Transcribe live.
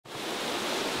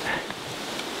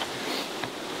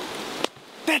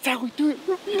That's how we do it.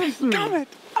 Damn it.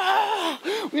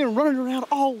 We've been running around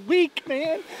all week,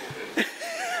 man.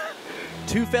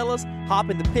 Two fellas hop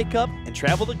in the pickup and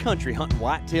travel the country hunting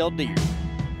white-tailed deer.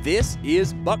 This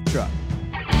is Buck Truck.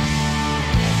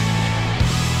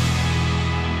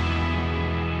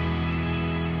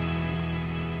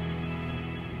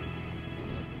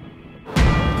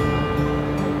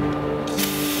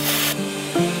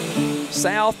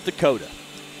 South Dakota.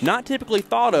 Not typically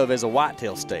thought of as a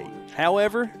whitetail state.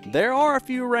 However, there are a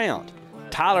few around.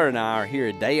 Tyler and I are here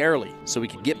a day early so we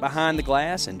can get behind the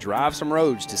glass and drive some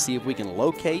roads to see if we can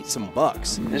locate some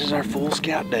bucks. This is our full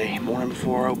scout day, morning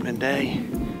before our opening day.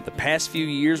 The past few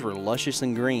years were luscious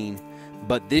and green,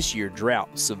 but this year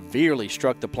drought severely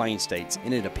struck the plain states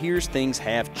and it appears things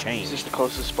have changed. This is the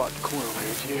closest spot to corn over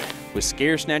here too. With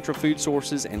scarce natural food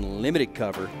sources and limited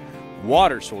cover,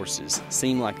 water sources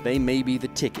seem like they may be the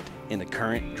ticket in the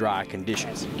current dry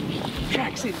conditions.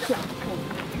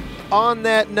 On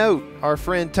that note, our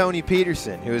friend Tony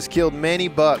Peterson, who has killed many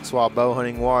bucks while bow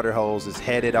hunting water holes, is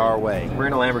headed our way. We're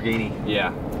in a Lamborghini.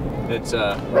 Yeah, it's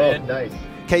red. Oh, nice.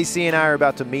 KC and I are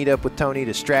about to meet up with Tony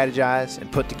to strategize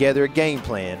and put together a game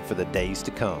plan for the days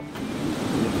to come.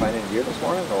 You didn't find any deer this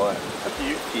morning or what? A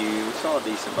few. We saw a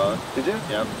decent buck. Did you?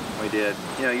 Yep, we did.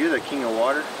 You know, you're the king of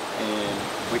water, and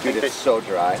we think it's so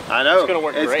dry. I know. It's gonna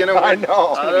work great. Gonna work. I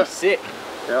know. It's gonna be sick.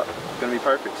 Yep, it's gonna be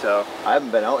perfect. So I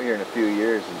haven't been out here in a few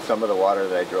years, and some of the water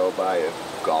that I drove by is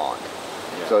gone.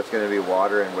 Yeah. So it's going to be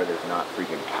water and where there's not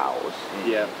freaking cows.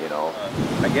 Yeah. You know.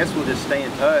 I guess we'll just stay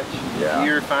in touch. Yeah. If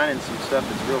you're finding some stuff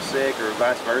that's real sick, or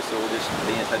vice versa, we'll just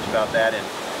be in touch about that, and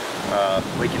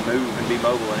we can move and be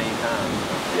mobile at any time.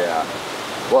 Yeah.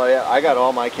 Well, yeah, I got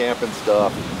all my camping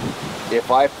stuff. If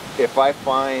I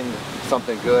find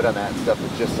something good on that stuff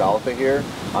that's just south of here,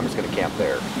 I'm just going to camp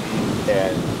there.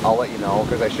 And I'll let you know,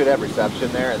 because I should have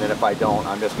reception there, and then if I don't,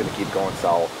 I'm just going to keep going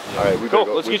south. Yeah. All right, we cool.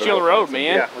 Let's get you on the road,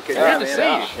 man. Yeah, okay. Good to see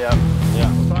you. Yeah.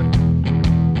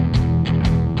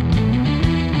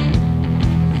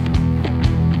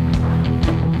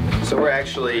 So we're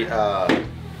actually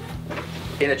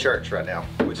in a church right now,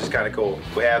 which is kind of cool.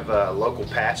 We have a local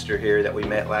pastor here that we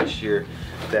met last year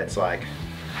that's like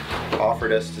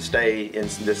offered us to stay in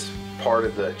this part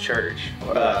of the church. It's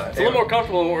a little more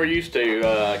comfortable than what we're used to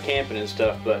camping and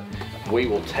stuff, but we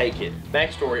will take it.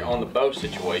 Backstory on the bow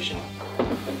situation.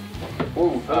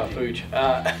 Fooch.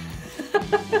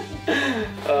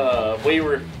 We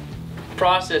were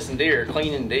processing deer,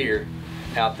 cleaning deer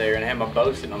out there, and I had my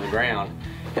bow sitting on the ground,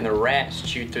 and the rats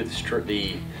chewed through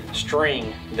the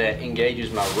string that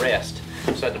engages my rest.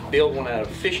 So I had to build one out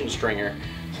of a fishing stringer.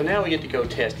 So now we get to go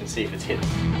test and see if it's hitting.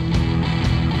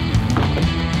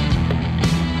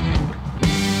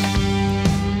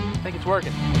 I think it's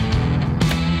working.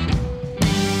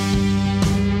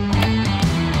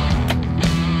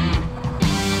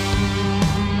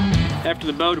 After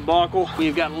the bow debacle,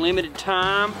 we've got limited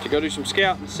time to go do some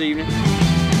scouting this evening.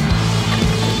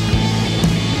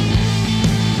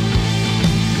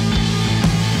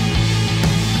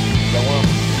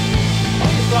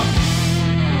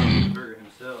 Burger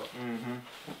himself.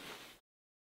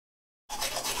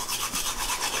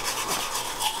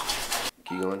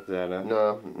 Keep going. Is that enough?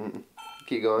 No.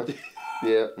 Keep going.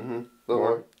 Yeah. A little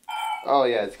more. Oh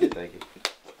yeah, it's good. Thank you.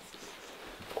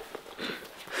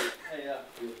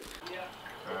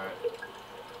 Alright.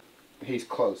 He's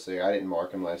close there. I didn't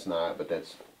mark him last night, but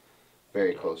that's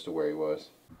very close to where he was.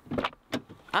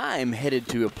 I'm headed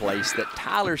to a place that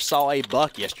Tyler saw a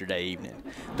buck yesterday evening.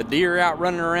 The deer are out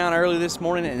running around early this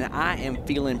morning, and I am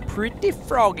feeling pretty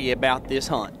froggy about this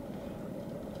hunt.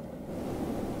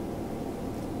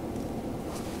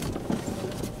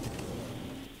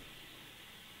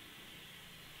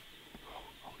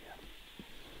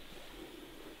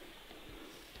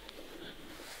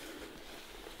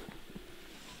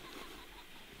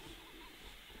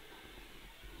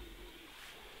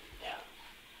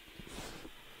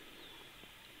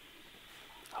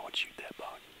 Shoot that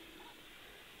buck.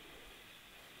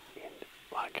 And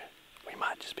like, we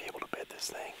might just be able to bet this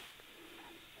thing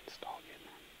and stalk it.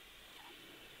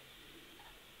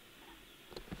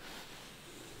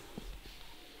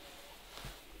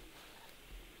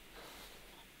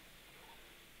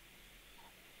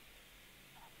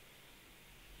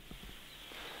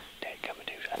 Dadgummit,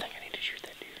 dude, I think I need to shoot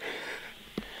that deer.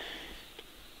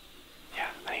 Yeah,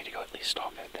 I need to go at least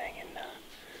stalk that thing and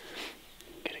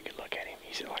get a good look at him.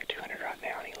 He's at like 200 right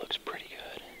now, and he looks pretty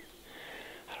good.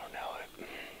 I don't know.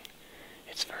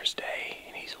 It's first day,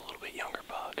 and he's a little bit younger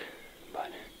buck,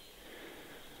 but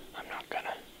I'm not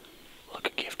gonna look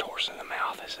a gift horse in the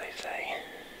mouth, as they say.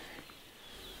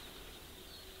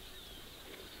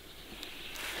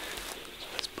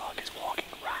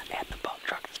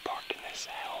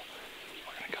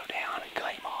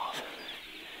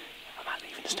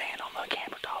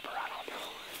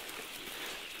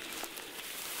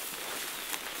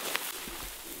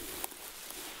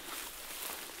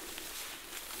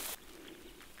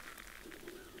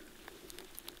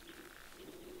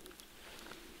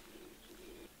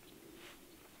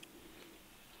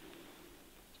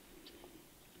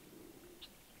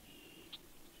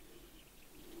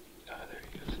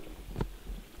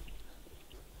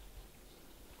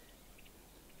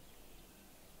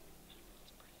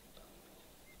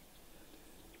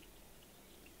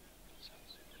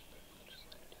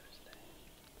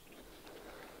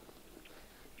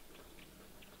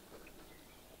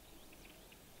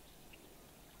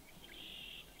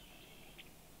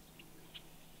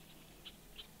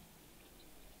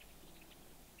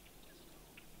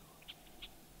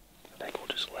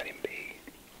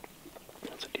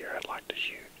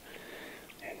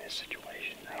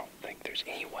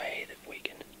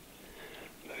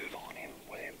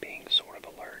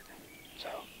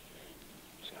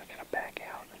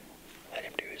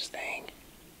 his thing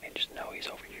and just know he's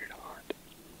over here to hunt.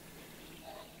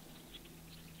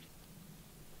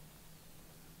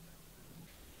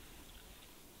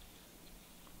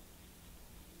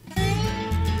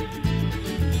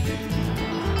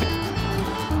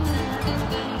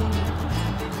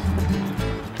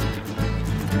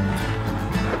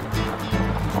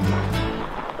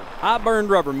 I burned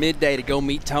rubber midday to go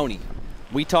meet Tony.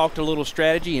 We talked a little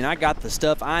strategy and I got the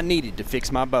stuff I needed to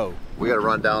fix my bow. We got to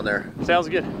run down there. Sounds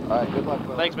good. All right, good luck,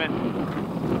 bud. Thanks, man.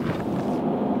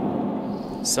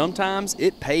 Sometimes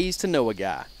it pays to know a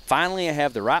guy. Finally, I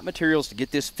have the right materials to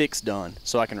get this fix done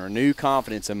so I can renew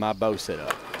confidence in my bow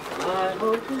setup.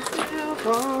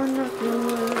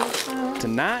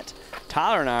 Tonight,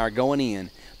 Tyler and I are going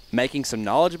in, making some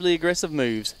knowledgeably aggressive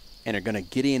moves, and are going to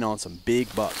get in on some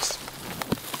big bucks.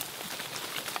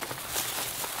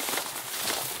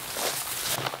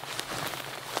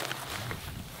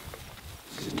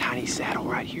 There's a tiny saddle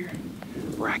right here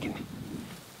where I can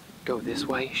go this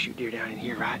way, shoot deer down in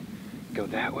here, right? Go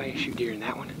that way, shoot deer in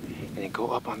that one, and then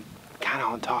go up on kind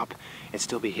of on top and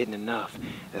still be hidden enough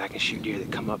that I can shoot deer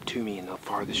that come up to me in the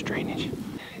farthest drainage.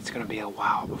 It's gonna be a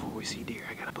while before we see deer,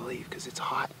 I gotta believe, because it's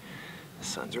hot. The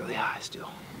sun's really high still.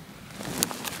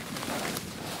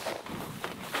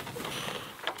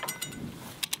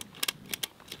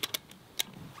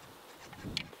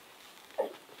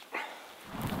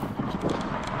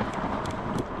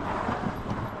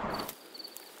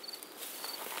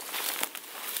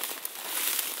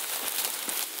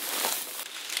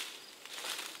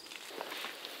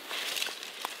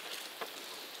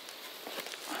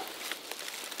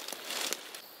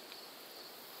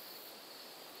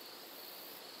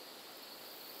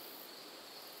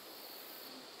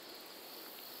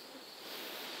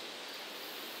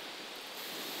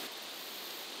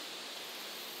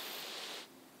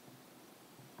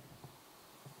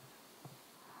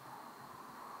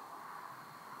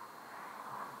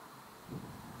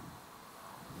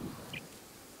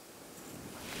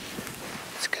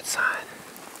 It's a good sign.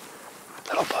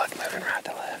 Little buck moving right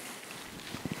to left.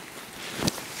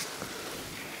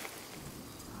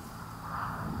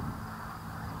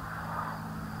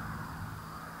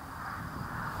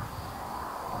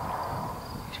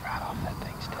 He's right off that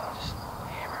thing still, just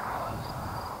hammering close.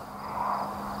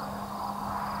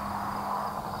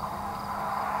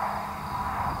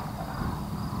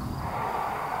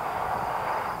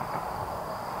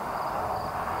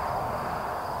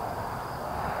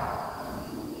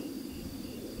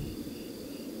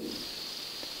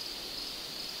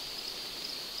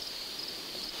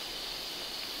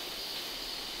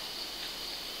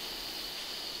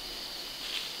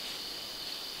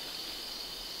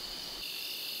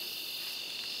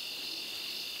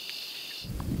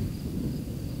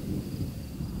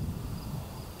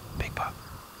 Big buck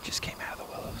just came out of the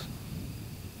willows.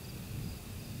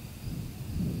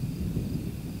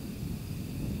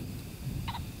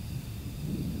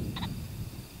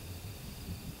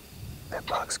 That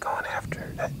buck's going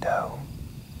after that doe.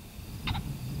 He's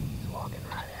walking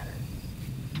right at her.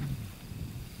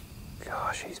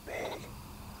 Gosh, he's big.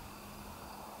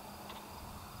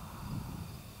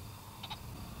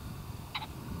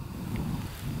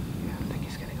 Yeah, I think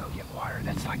he's gonna go get water.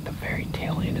 That's like the very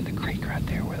tail end of the creek right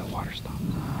there where the water stops.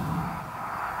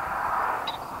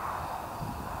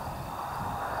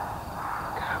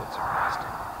 Coyotes are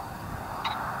resting.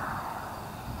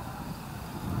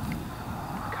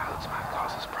 Coyotes might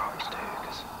cause us problems too,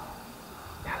 because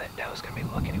now that doe's gonna be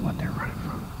looking at what they're running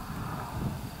from.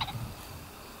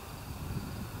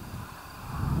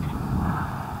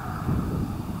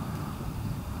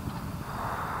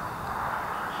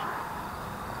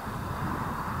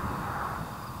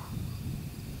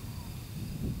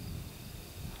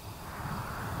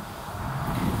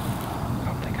 I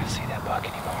don't think I see that buck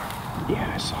anymore.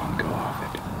 Yeah, I saw him go off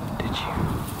it. Did you?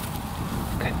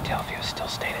 Couldn't tell if he was still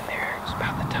standing there. It was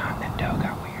about the time that doe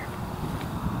got weird.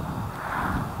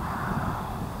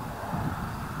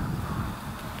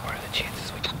 What are the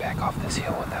chances we can back off this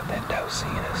hill without that doe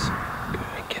seeing us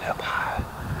and get up high,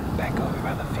 back over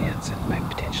by the fence, and maybe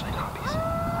potentially not be seen?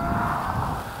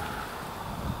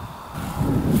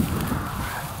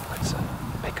 Let's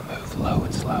make a move low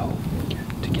and slow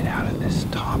to get out of this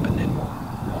top, and then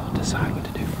we'll decide what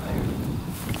to do from there.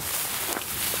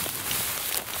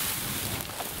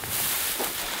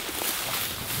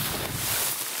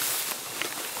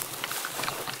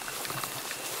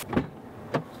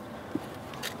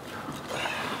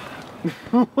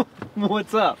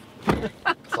 What's up?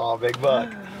 Saw a big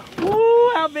buck.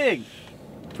 Woo, how big?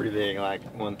 Pretty big, like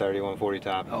 130, 140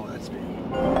 top. Oh, that's big.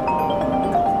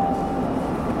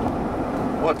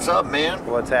 What's up, man?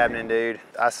 What's happening, dude?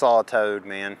 I saw a toad,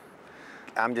 man.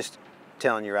 I'm just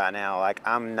telling you right now, like,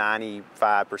 I'm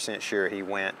 95% sure he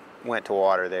went to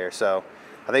water there. So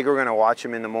I think we're gonna watch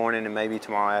him in the morning and maybe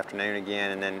tomorrow afternoon again,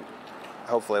 and then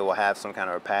hopefully we'll have some kind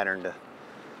of a pattern to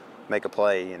make a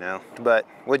play, you know. But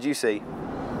what'd you see?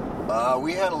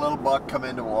 We had a little buck come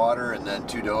into water and then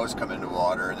 2 does come into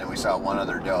water, and then we saw 1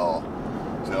 other doe.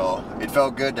 So it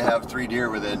felt good to have 3 deer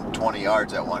within 20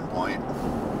 yards at one point.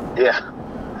 Yeah.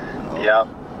 Yep.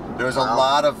 There was a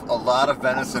lot of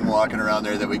venison walking around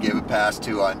there that we gave a pass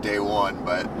to on day 1,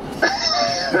 but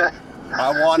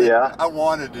I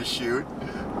wanted to shoot.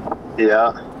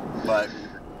 Yeah. But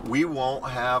we won't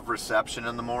have reception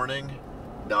in the morning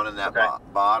down in that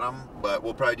bottom, but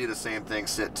we'll probably do the same thing,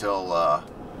 sit till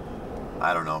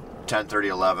I don't know, 10:30,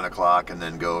 11 o'clock, and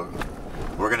then go.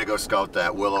 We're gonna go scout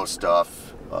that willow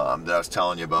stuff that I was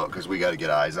telling you about, because we got to get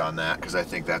eyes on that, because I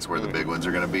think that's where the big ones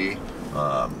are gonna be.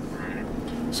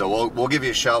 So we'll give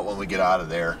you a shout when we get out of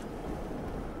there.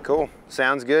 Cool.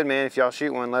 Sounds good, man. If y'all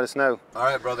shoot one, let us know. All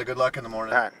right, brother. Good luck in the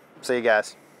morning. All right. See you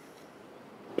guys.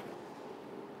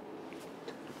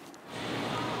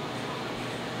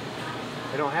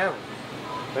 They don't have them.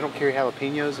 They don't carry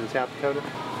jalapenos in South Dakota.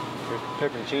 They're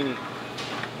pepperoncini.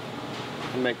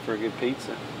 They make for a good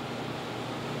pizza.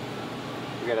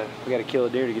 We gotta kill a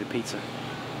deer to get a pizza.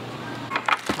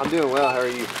 I'm doing well. How are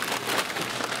you?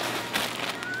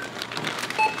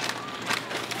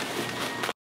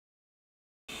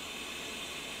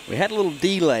 We had a little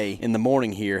delay in the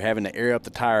morning here, having to air up the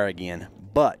tire again,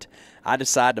 but I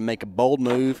decided to make a bold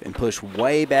move and push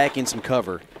way back in some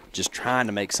cover, just trying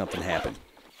to make something happen.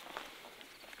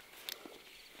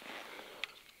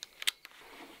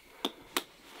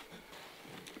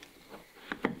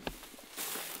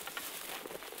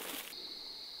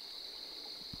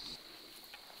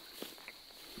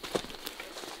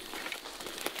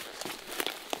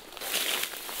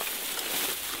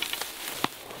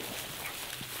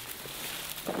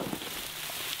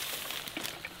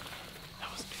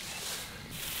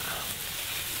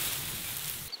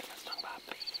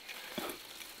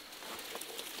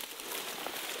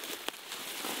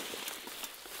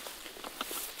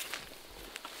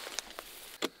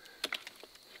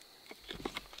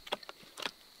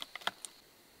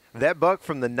 That buck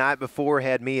from the night before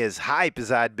had me as hype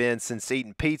as I'd been since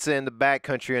eating pizza in the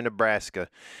backcountry of Nebraska.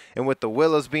 And with the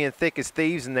willows being thick as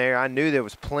thieves in there, I knew there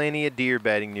was plenty of deer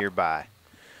bedding nearby.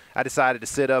 I decided to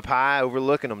sit up high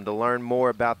overlooking them to learn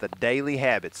more about the daily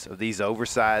habits of these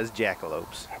oversized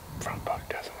jackalopes. That front buck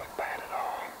doesn't look bad at all.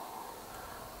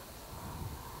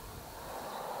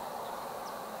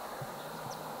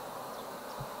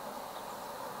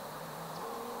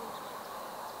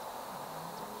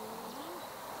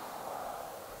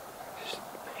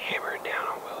 Hammer it down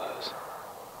on willows.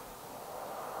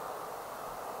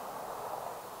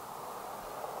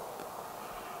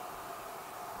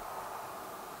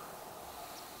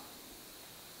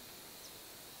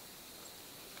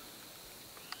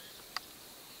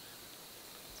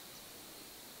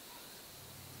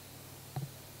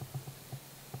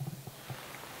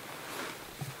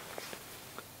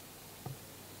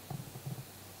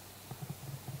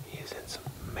 He is in some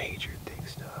major thick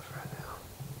stuff right now.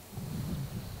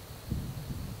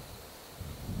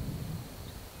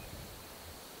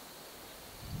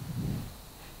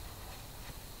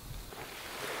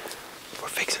 We're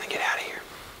fixing to get out of here.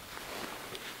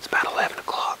 It's about 11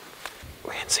 o'clock.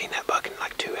 We hadn't seen that buck in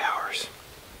like 2 hours.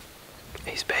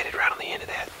 He's bedded right on the end of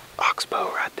that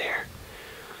oxbow right there.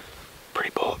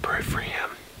 Pretty bulletproof for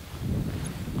him.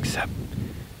 Except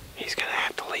he's gonna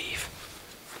have to leave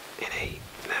in a,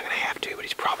 not gonna have to, but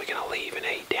he's probably gonna leave in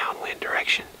a downwind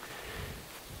direction.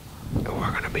 And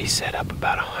we're gonna be set up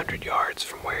about 100 yards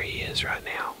from where he is right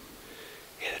now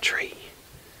in a tree.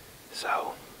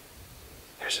 So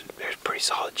there's a pretty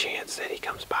solid chance that he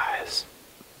comes by us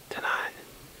tonight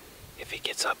if he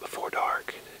gets up before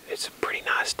dark. It's a pretty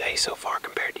nice day so far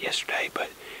compared to yesterday, but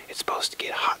it's supposed to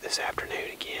get hot this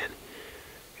afternoon again,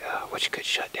 which could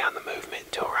shut down the movement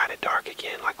until right at dark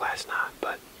again like last night.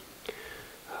 But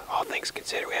all things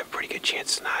considered, we have a pretty good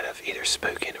chance tonight of either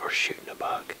spooking or shooting a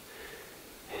buck.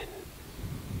 And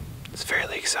it's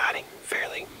fairly exciting,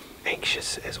 fairly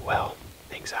anxious as well.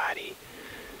 Anxiety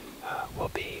will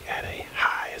be at a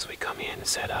high as we come in and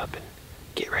set up and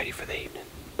get ready for the evening.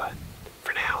 But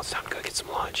for now, it's time to go get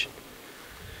some lunch and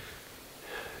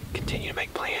continue to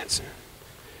make plans, and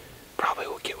probably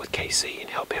we'll get with KC and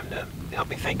help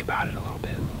me think about it a little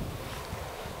bit.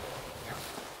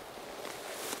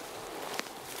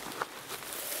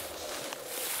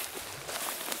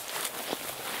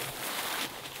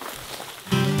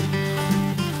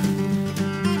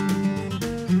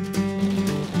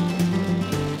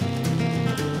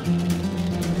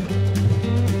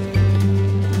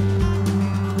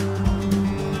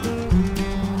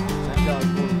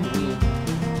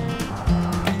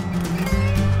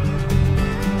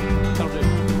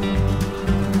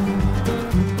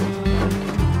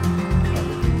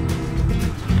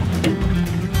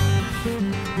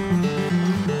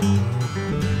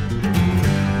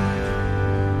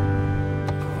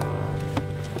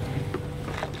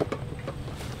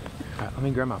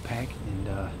 grab my pack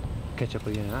and catch up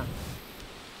with you tonight.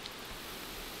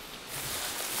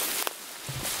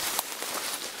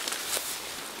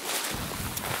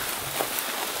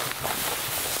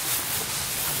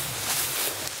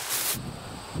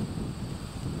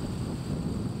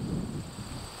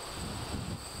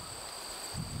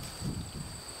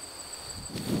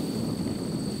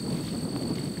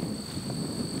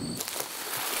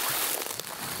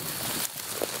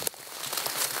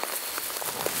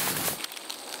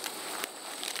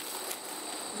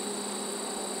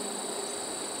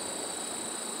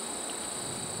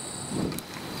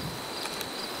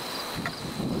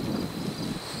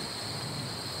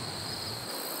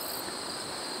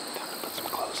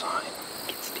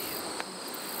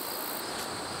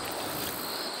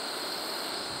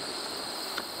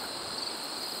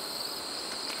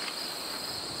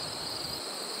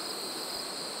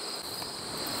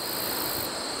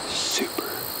 Super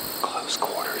close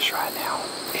quarters right now.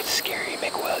 It's scary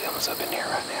McWilliams up in there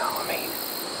right now. I mean,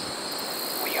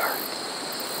 we are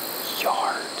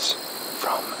yards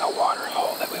from a water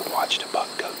hole that we watched a buck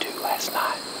go to last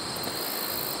night.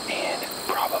 And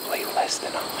probably less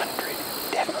than 100,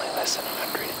 definitely less than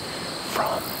 100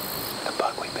 from the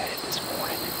buck we bedded this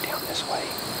morning down this way,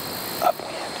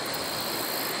 upwind.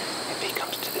 If he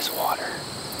comes to this water,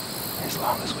 as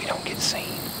long as we don't get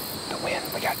seen, the wind,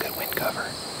 we got good wind cover,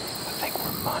 I think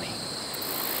we're money.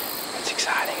 It's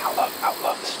exciting. I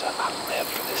love this stuff. I live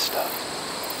for this stuff.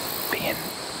 Being,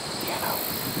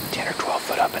 10 or 12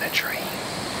 foot up in a tree,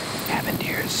 having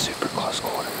deer at super close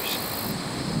quarters,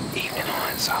 evening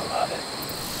hunts, I love it.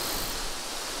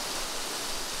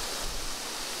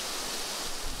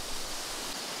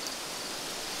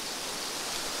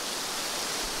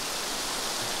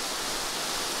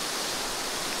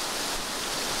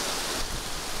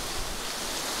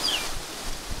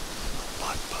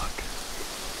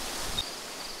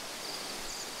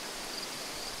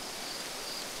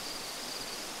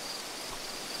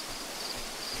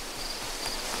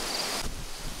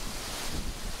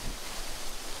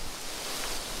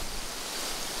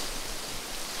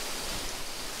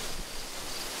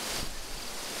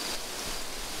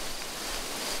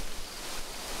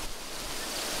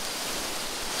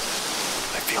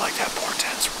 I feel like that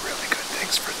portends really good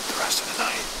things for the rest of the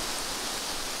night.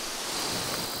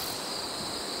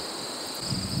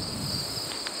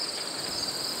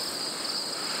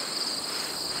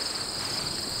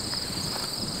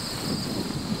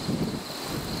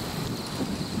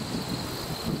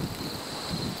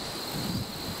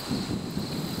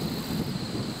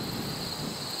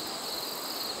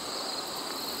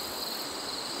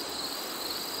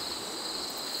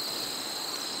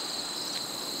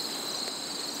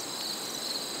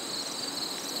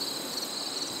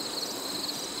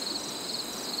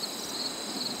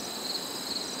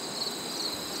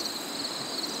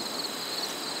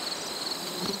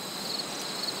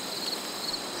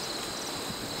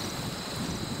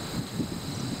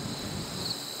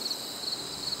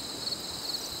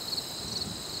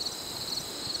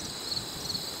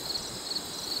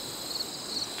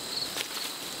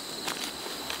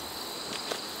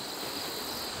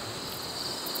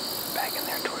 Back in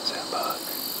there towards that bug.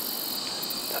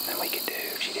 Nothing we could do.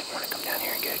 If she didn't want to come down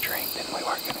here and get a drink, then we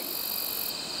weren't gonna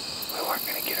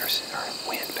get our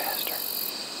wind past her. I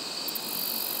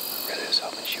really was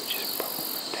hoping she would just boom,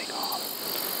 take off.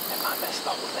 And might mess the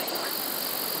whole thing up.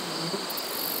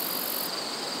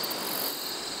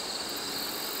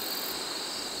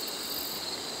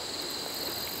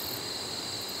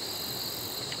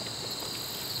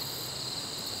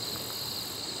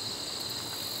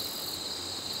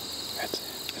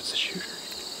 That's a shooter.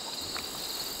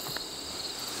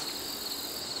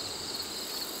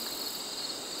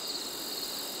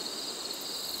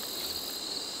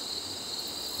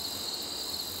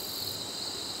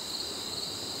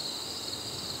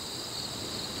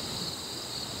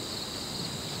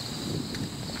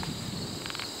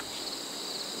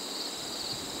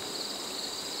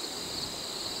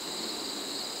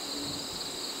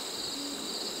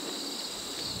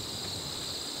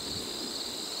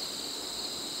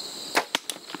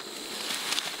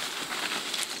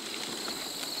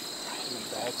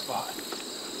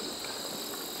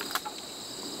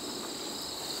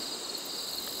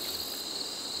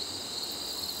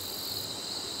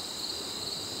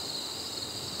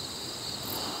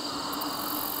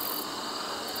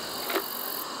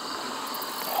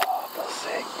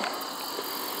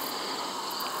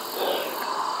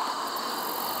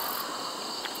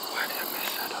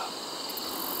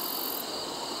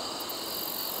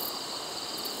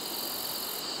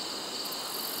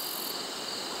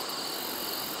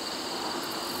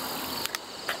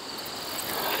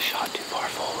 saw it too far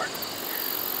forward.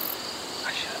 I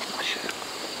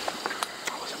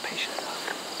wasn't patient enough.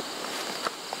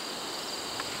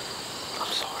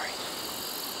 I'm sorry.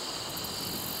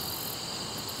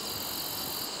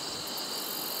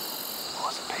 I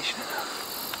wasn't patient enough.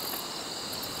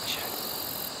 I should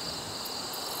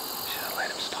have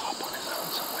let him stop on his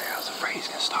own somewhere. I was afraid he's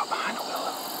gonna stop behind a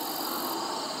willow.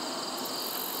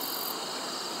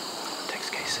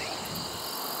 Text KC.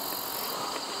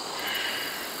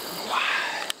 Why?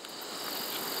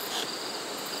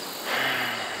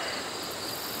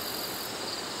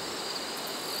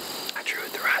 I drew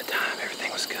at the right time.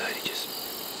 Everything was good.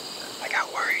 I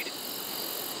got worried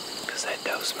because that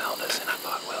doe smelled us, and I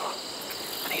thought, well,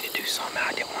 I need to do something.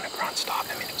 I didn't want to grunt stop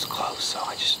him, and it was close, so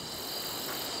I just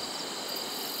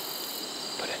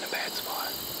put it in a bad spot.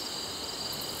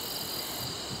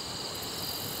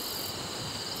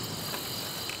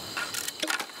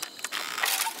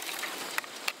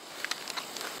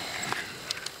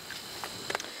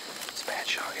 It's a bad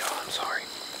shot, y'all. I'm sorry.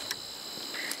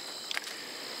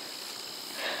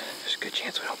 There's a good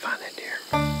chance we don't find that deer.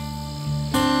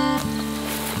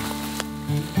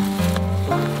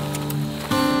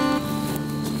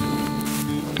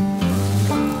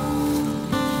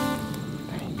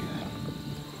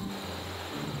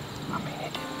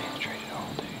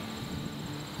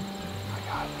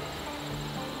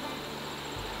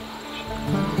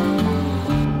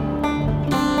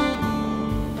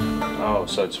 Oh,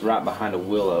 so it's right behind a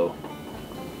willow.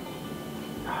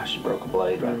 Gosh, you broke a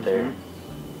blade right there.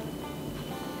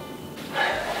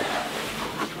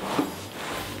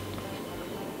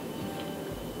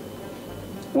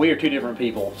 We are two different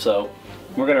people, so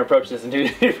we're going to approach this in two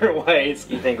different ways.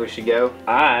 You think we should go?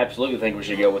 I absolutely think we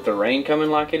should go. With the rain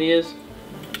coming like it is,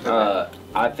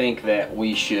 I think that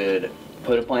we should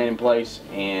put a plan in place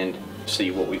and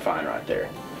see what we find right there.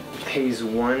 He's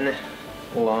one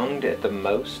lunged at the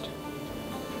most,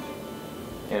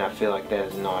 and I feel like that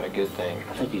is not a good thing.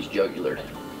 I think he's jugulared.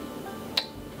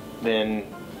 Then,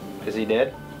 is he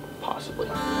dead? Possibly.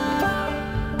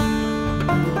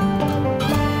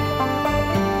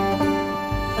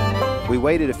 We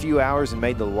waited a few hours and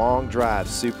made the long drive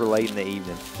super late in the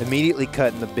evening, immediately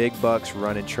cutting the big buck's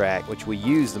running track, which we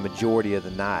used the majority of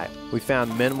the night. We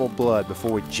found minimal blood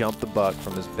before we jumped the buck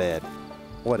from his bed.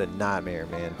 What a nightmare,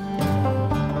 man.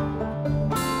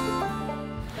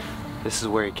 This is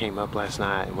where he came up last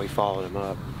night, and we followed him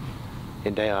up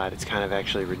in daylight. It's kind of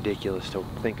actually ridiculous to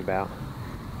think about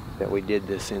that we did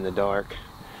this in the dark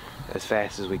as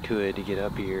fast as we could to get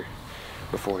up here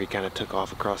before he kind of took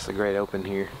off across the great open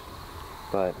here.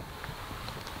 But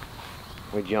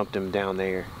we jumped him down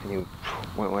there, and he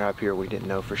went up here. We didn't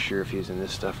know for sure if he was in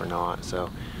this stuff or not, so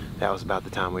that was about the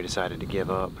time we decided to give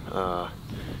up.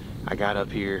 I got up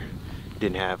here,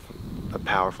 didn't have a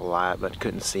powerful light, but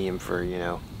couldn't see him for,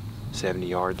 70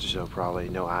 yards or so, probably.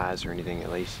 No eyes or anything,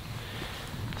 at least.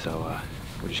 So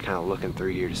we're just kind of looking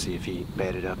through here to see if he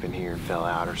bedded up in here and fell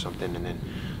out or something, and then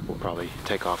we'll probably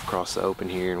take off across the open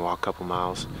here and walk a couple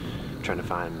miles trying to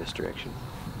find him this direction.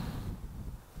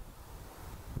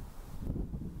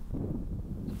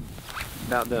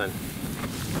 About done.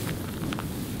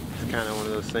 It's kind of one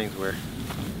of those things where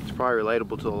it's probably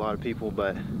relatable to a lot of people,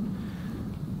 but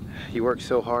you work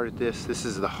so hard at this. This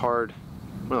is one of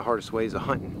the hardest ways of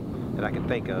hunting that I can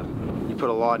think of. You put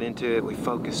a lot into it. We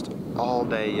focused all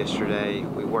day yesterday.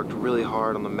 We worked really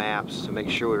hard on the maps to make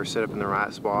sure we were set up in the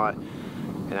right spot,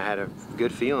 and I had a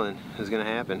good feeling it was going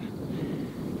to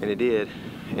happen, and it did.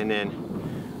 And then,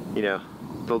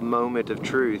 the moment of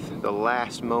truth, the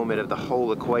last moment of the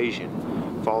whole equation,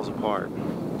 falls apart.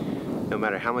 No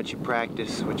matter how much you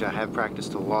practice, which I have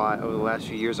practiced a lot over the last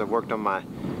few years. I've worked on my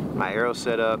arrow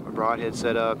setup, my broadhead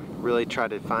setup, really tried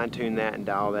to fine-tune that and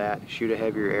dial that, shoot a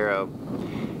heavier arrow.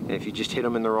 And if you just hit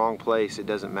them in the wrong place, it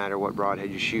doesn't matter what broadhead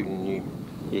you're shooting,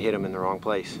 you hit them in the wrong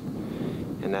place.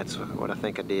 And that's what I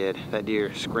think I did. That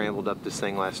deer scrambled up this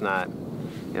thing last night,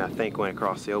 and I think went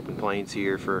across the open plains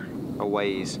here for a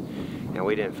ways, and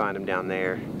we didn't find him down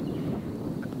there.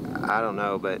 I don't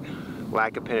know, but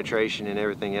lack of penetration and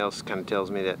everything else kind of tells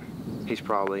me that he's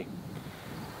probably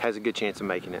has a good chance of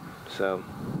making it. So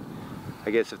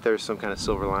I guess if there's some kind of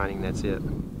silver lining, that's it.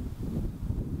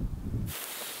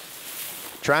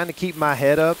 Trying to keep my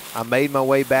head up, I made my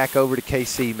way back over to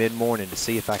KC mid-morning to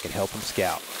see if I could help him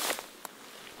scout.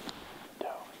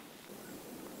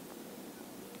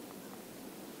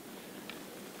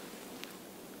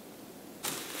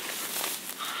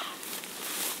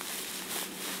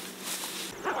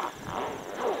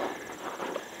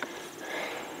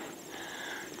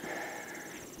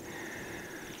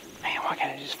 Man, why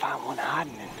can't I just find one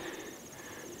hiding and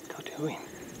go to him?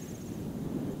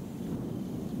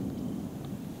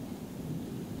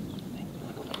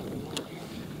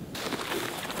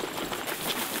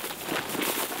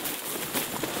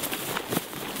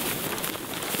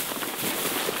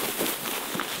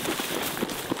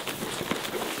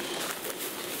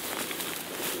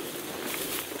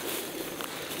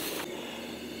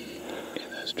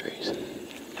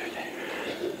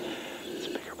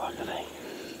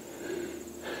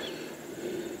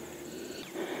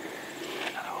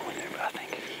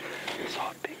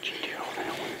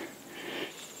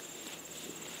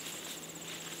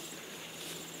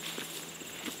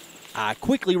 I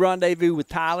quickly rendezvous with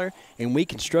Tyler, and we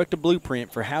construct a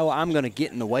blueprint for how I'm going to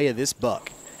get in the way of this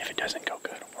buck. If it doesn't go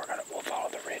good, we'll follow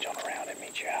the ridge on around and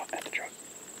meet you out at the truck.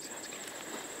 Sounds good.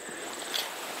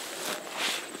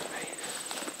 Hey,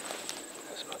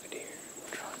 let's smoke a deer.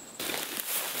 We'll try.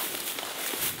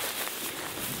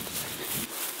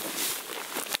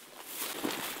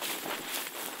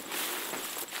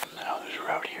 I know there's a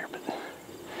road here, but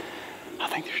I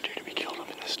think there's deer to be killed up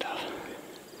in this stuff.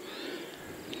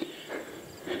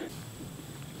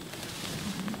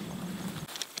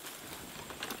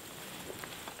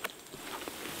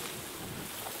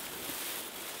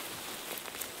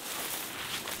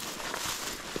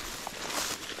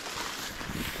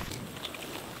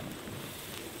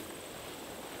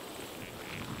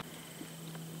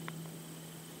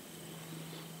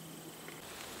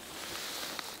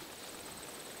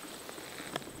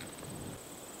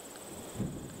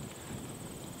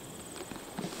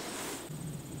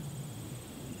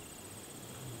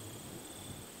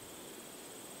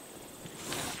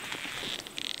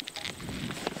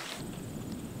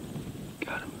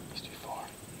 Got him. He's too far.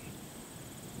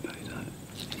 No, he's not.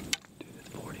 Dude, that's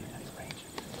 40. He's ranging.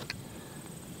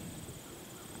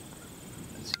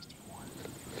 That's 61.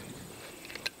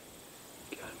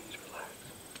 Got him. He's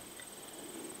relaxed.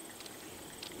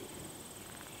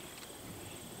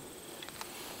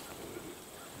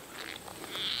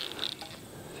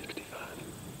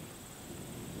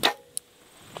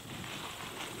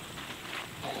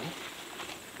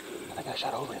 I think I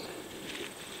shot over him.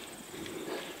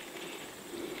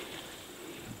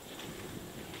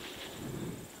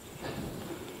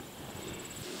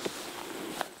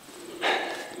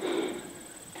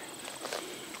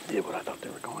 Did what I thought they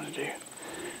were going to do.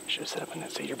 Should have set up in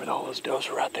that cedar, but all those does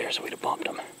were right there, so we'd have bumped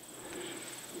them.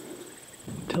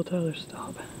 Tell Tyler to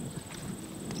stop.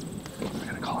 We're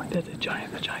gonna call him. That's a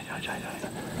giant. Giant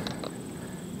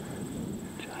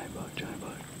buck.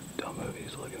 Don't move,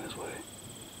 he's looking this way.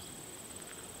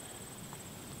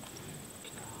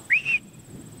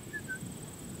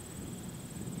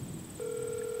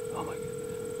 Oh my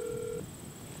goodness.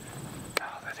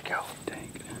 Oh, there they go.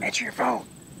 Dang. Answer your phone.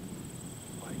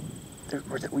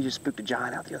 We just spooked a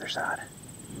giant out the other side.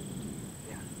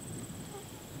 Yeah.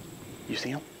 You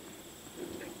see them?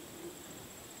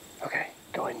 Okay,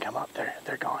 go ahead and come up.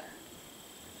 They're gone.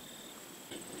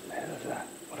 That is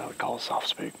what I would call a soft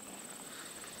spook.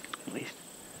 At least.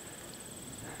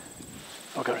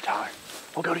 We'll go to Tyler.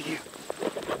 We'll go to you.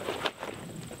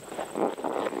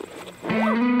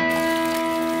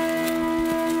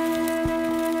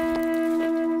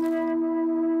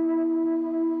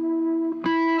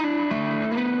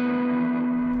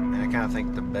 I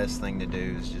think the best thing to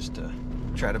do is just to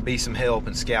try to be some help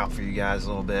and scout for you guys a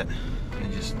little bit,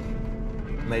 and just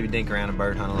maybe dink around and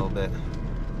bird hunt a little bit.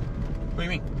 What do you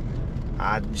mean?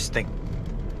 I just think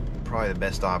probably the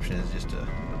best option is just to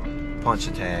punch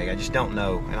a tag. I just don't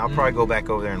know, and I'll probably go back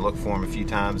over there and look for him a few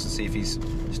times and see if he's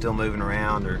still moving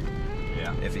around or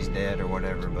if he's dead or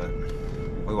whatever. But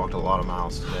we walked a lot of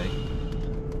miles today.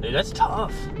 Dude, that's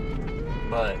tough.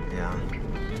 But yeah,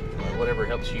 whatever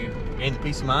helps you gain the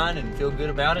peace of mind and feel good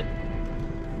about it.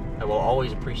 I will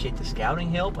always appreciate the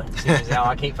scouting help. Seeing as how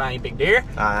I can't find any big deer.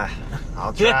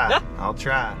 I'll try. I'll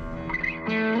try.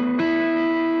 We'll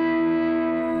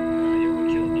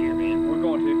kill a deer, man. We're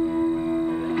going to.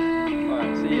 All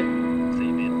right, see you. See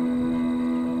you,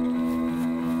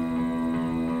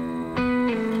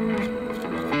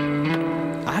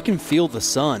 I can feel the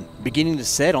sun beginning to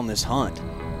set on this hunt.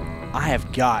 I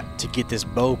have got to get this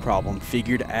bow problem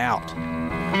figured out.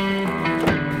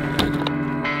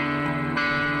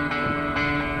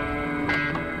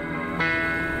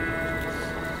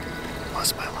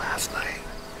 Was my last night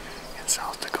in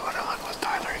South Dakota hunt with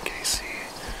Tyler and K.C.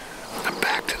 I'm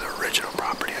back to the original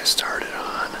property I started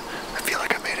on. I feel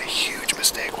like I made a huge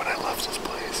mistake when I left this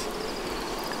place.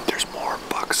 There's more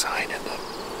buck sign in the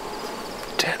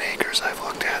 10 acres I've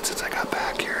looked at since I got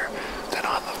back here than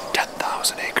on the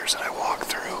 10,000 acres that I walked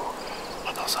through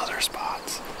on those other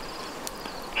spots.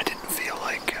 I didn't feel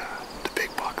like the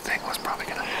big buck thing was probably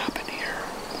going to happen here.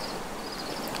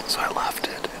 So I left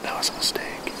it, and that was a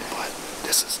mistake. But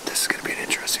this is going to be an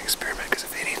interesting experiment, because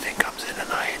if anything comes in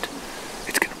tonight,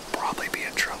 it's going to probably be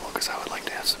in trouble, because I would like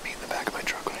to have some meat in the back of my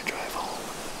truck when I drive home.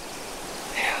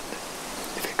 And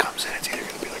if it comes in, it's either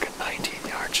going to be like a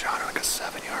 19-yard shot or like a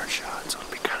 7-yard shot. So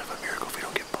it'll be kind of a miracle if we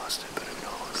don't get busted, but who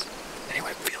knows.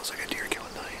 Anyway, it feels like a deer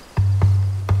killing night.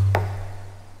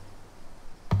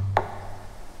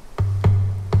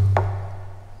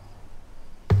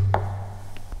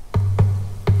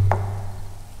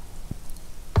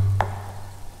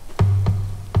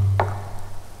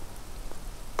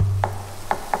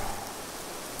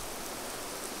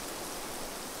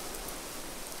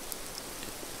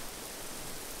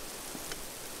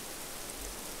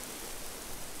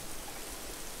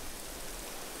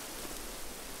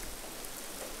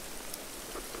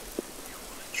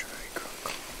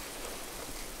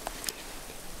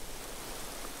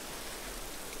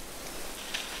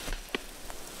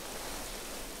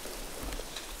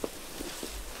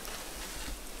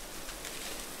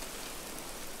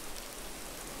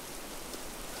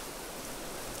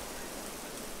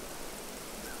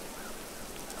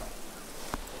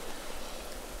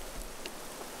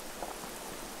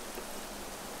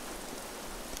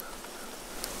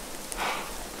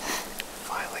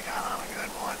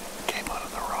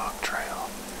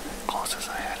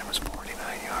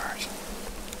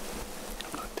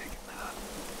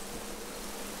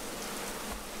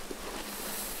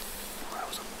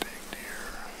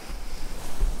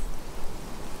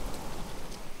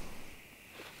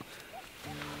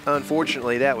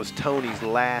 Unfortunately, that was Tony's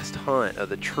last hunt of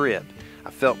the trip.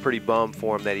 I felt pretty bummed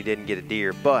for him that he didn't get a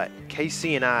deer, but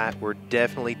KC and I were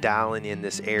definitely dialing in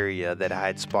this area that I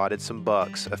had spotted some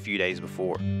bucks a few days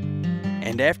before.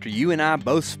 And after you and I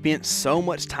both spent so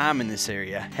much time in this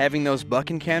area having those buck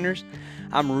encounters,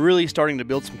 I'm really starting to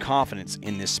build some confidence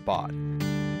in this spot.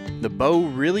 The bow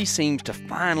really seems to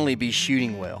finally be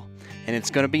shooting well, and it's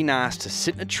going to be nice to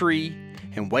sit in a tree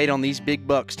and wait on these big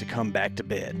bucks to come back to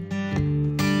bed.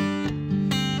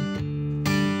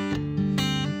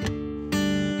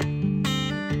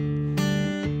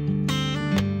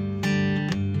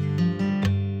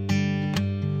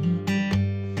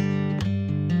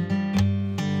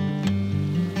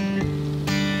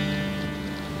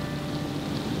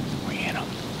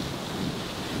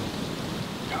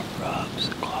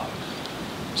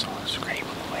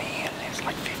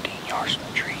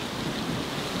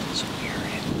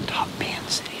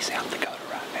 South Dakota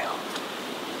right now.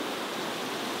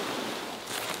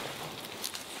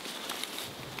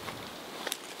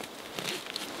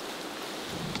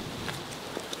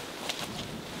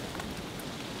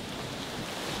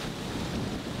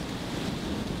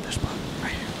 This spot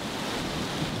right here.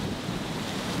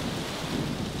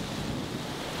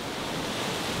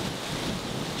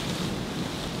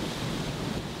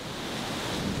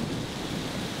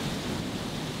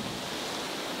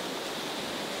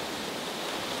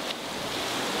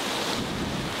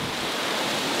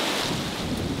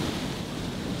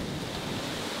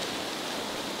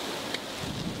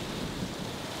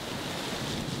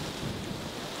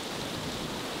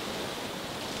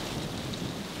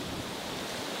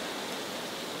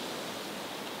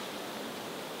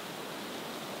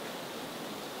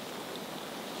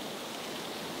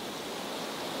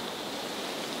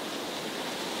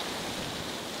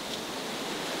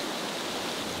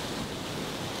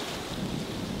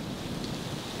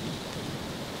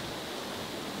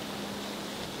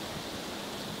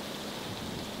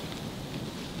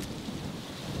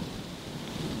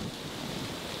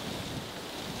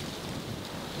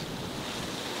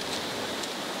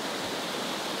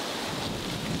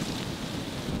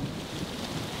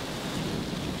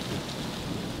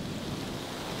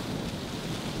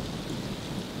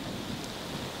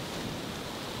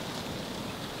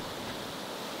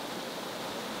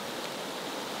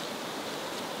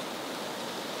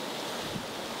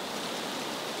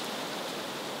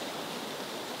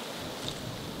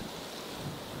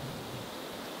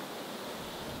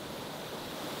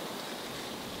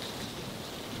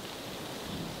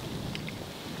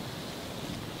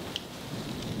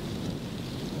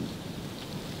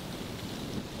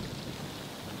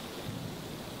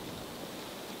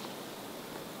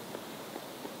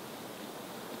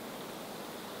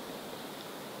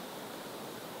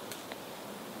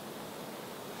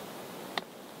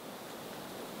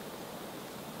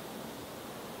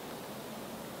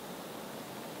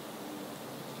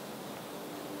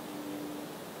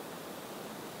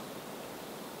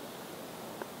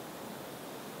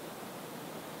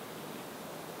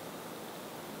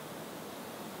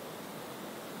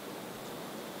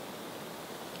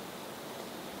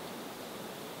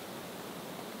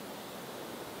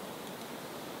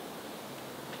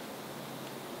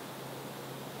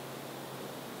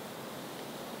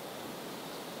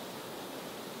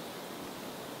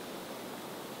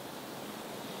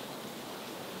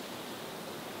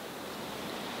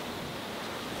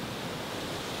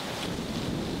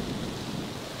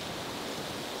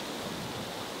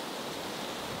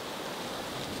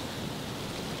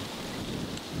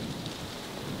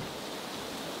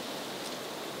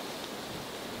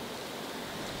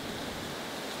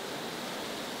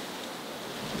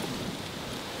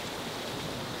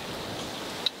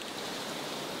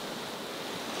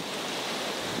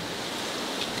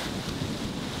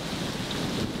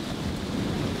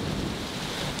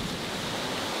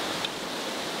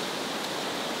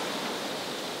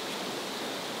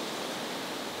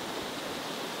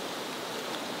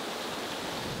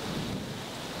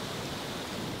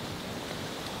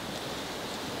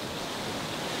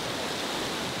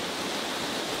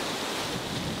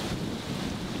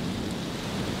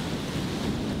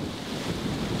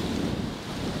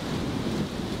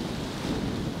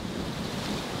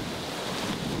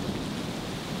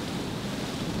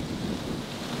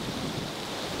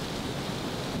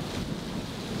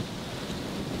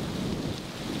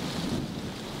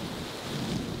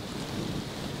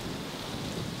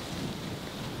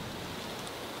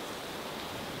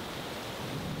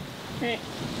 Right.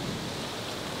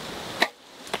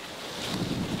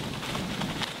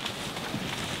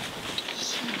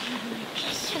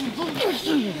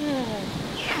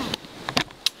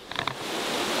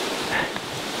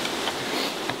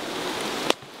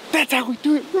 That's how we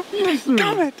do it.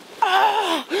 Damn it.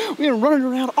 We've been running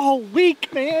around all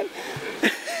week, man.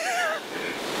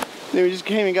 Then we just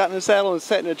came and got in the saddle and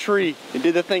sat in a tree and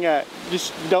did the thing I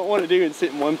just don't want to do and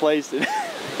sit in one place. And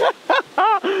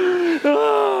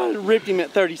ripped him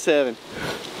at 37.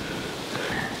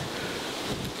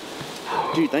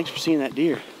 Dude, thanks for seeing that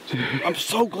deer. I'm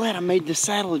so glad I made this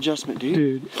saddle adjustment,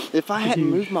 dude. If I hadn't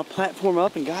moved my platform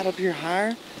up and got up here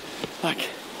higher,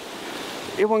 like,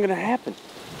 it wasn't gonna happen.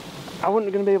 I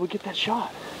wasn't gonna be able to get that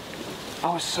shot.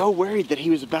 I was so worried that he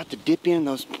was about to dip in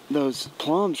those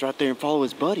plums right there and follow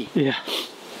his buddy. Yeah.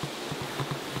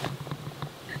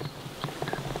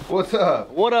 What's up?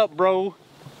 What up, bro?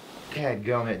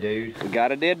 Dadgummit, dude. We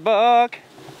got a dead buck.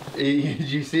 Did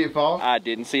you see it fall? I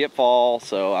didn't see it fall,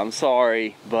 so I'm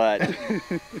sorry, but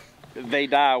they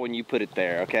die when you put it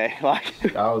there, okay?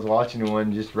 Like, I was watching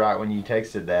one just right when you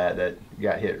texted that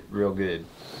got hit real good.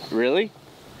 Really?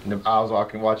 I was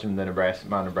watching my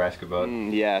Nebraska buck.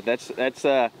 Yeah, that's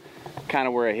kind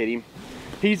of where I hit him.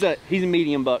 He's a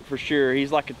medium buck for sure.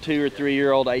 He's like a 2 or 3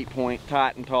 year old 8-point,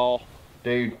 tight and tall.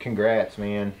 Dude, congrats,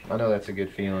 man. I know that's a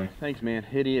good feeling. Thanks, man.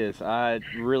 It is. I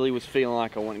really was feeling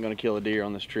like I wasn't going to kill a deer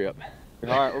on this trip. All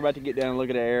right, we're about to get down and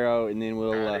look at the arrow, and then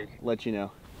we'll let you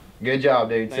know. Good job,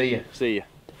 dude. See ya. See ya.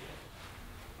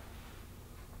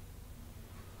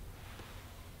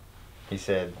 He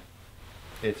said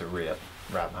it's a rip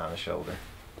right behind the shoulder.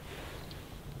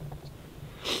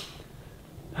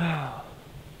 All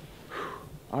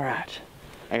right.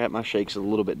 I got my shakes a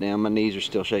little bit down. My knees are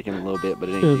still shaking a little bit, but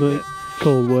it ain't too bad.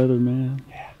 Cold weather, man.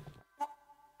 Yeah.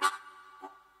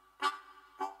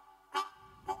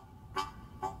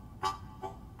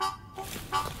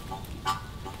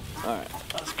 All right,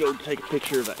 let's go take a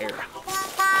picture of the arrow.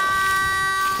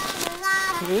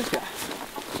 Look at this guy.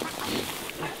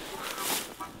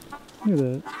 Look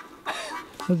at that.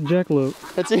 That's jackalope.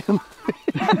 That's him.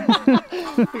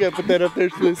 We gotta put that up there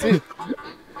so they see it.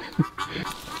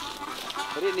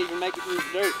 I didn't even make it through the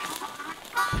dirt.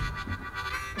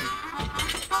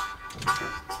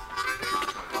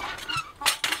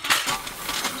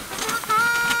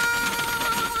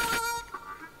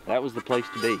 That was the place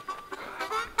to be.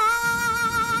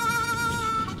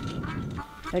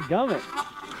 Hey, gummit.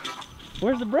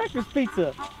 Where's the breakfast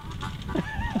pizza?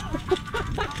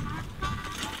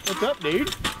 What's up,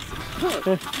 dude?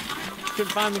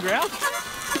 Couldn't find the grouse?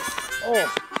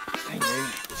 Oh, dang,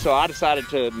 dude. So I decided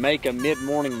to make a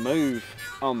mid-morning move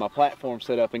on my platform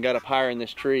setup and got up higher in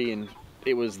this tree, and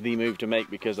it was the move to make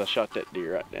because I shot that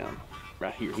deer right down,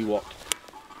 right here. He walked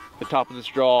the top of this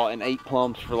draw and ate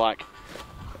plums for like,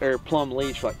 or plum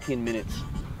leaves for like 10 minutes,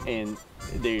 and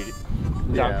dude,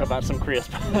 talk about some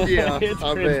crisp. Yeah, It's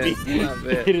I crispy. bet. I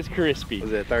bet. It is crispy.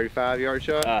 Was it a 35-yard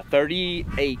shot?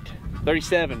 38,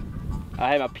 37. I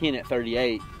had my pin at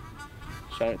 38.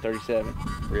 Shot at 37.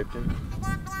 Ripped him.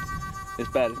 As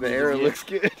bad as The arrow looks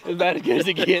good. As bad as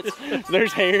it gets.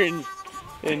 There's hair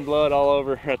and blood all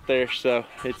over right there. So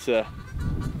it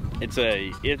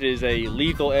is a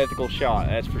lethal ethical shot,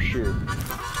 that's for sure.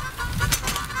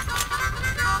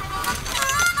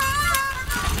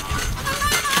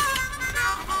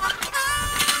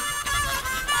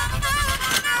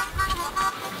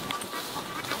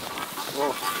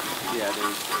 Oh, yeah,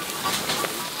 dude.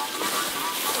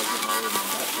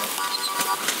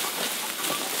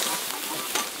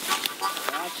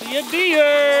 I see a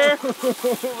deer!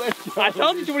 I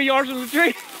told you 20 yards from the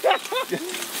tree.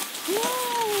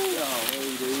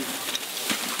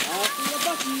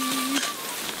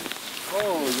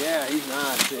 Oh, yeah, he's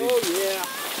nice, dude. Oh, yeah.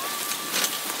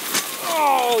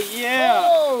 Oh, yeah.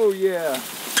 Oh, yeah.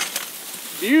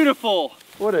 Beautiful.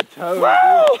 What a toad.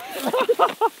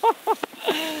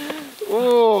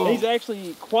 Whoa. He's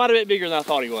actually quite a bit bigger than I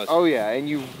thought he was. Oh, yeah, and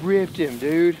you ripped him,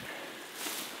 dude.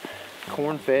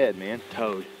 Corn fed, man.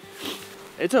 Toad.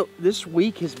 This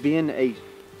week has been a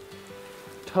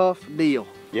tough deal.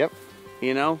 Yep.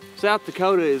 You know, South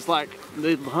Dakota is like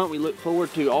the hunt we look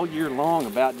forward to all year long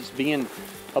about just being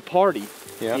a party.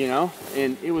 Yeah. You know,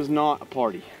 and it was not a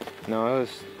party. No, it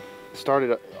was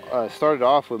started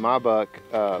off with my buck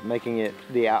making it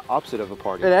the opposite of a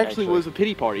party. It actually was a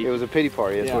pity party. It was a pity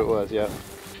party. That's what it was. Yeah.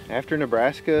 After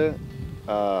Nebraska,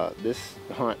 this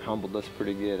hunt humbled us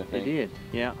pretty good, I think. It did.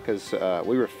 Yeah. Because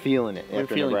we were feeling it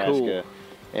after Nebraska, cool.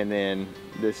 And then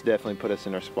this definitely put us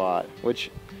in our spot.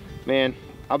 Which, man,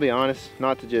 I'll be honest,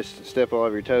 not to just step all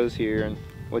over your toes here and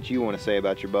what you want to say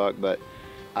about your buck, but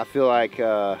I feel like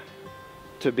to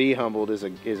be humbled is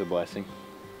a blessing.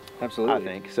 Absolutely. I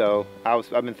think so. I've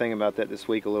been thinking about that this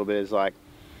week a little bit. Is like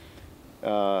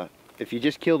if you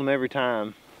just killed them every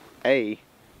time, it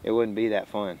wouldn't be that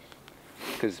fun.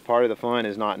 because part of the fun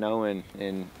is not knowing,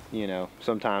 and you know,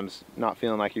 sometimes not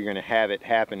feeling like you're going to have it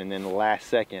happen, and then the last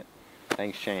second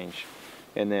things change.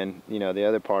 And then, you know, the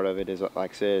other part of it is,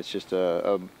 like I said, it's just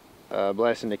a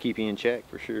blessing to keep you in check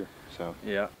for sure. So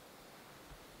yeah,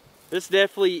 this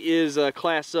definitely is a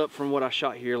class up from what I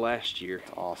shot here last year.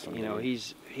 Awesome. You know,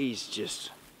 he's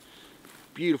just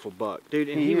beautiful buck, dude.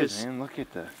 And he was, man, look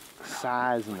at the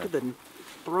size and look at the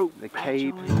throat, the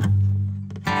cape.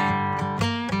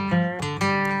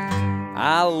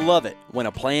 I love it when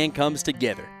a plan comes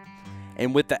together.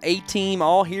 And with the A-team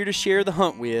all here to share the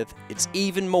hunt with, it's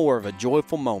even more of a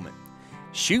joyful moment.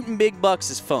 Shooting big bucks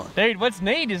is fun. Dude, what's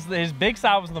neat is his big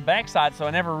side was on the back side, so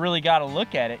I never really got a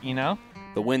look at it, you know?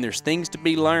 But when there's things to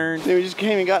be learned, then we just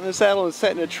came and got in the saddle and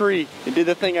sat in a tree and did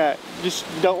the thing I just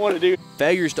don't want to do.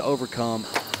 Failures to overcome.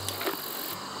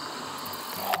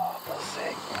 Oh, that's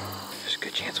sick. There's a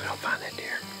good chance we don't find that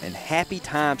deer. And happy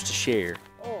times to share.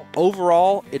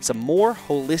 Overall, it's a more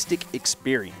holistic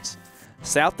experience.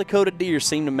 South Dakota deer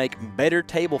seem to make better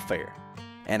table fare.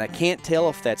 And I can't tell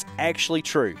if that's actually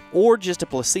true or just a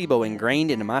placebo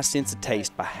ingrained into my sense of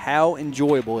taste by how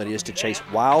enjoyable it is to chase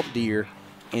wild deer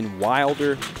in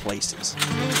wilder places.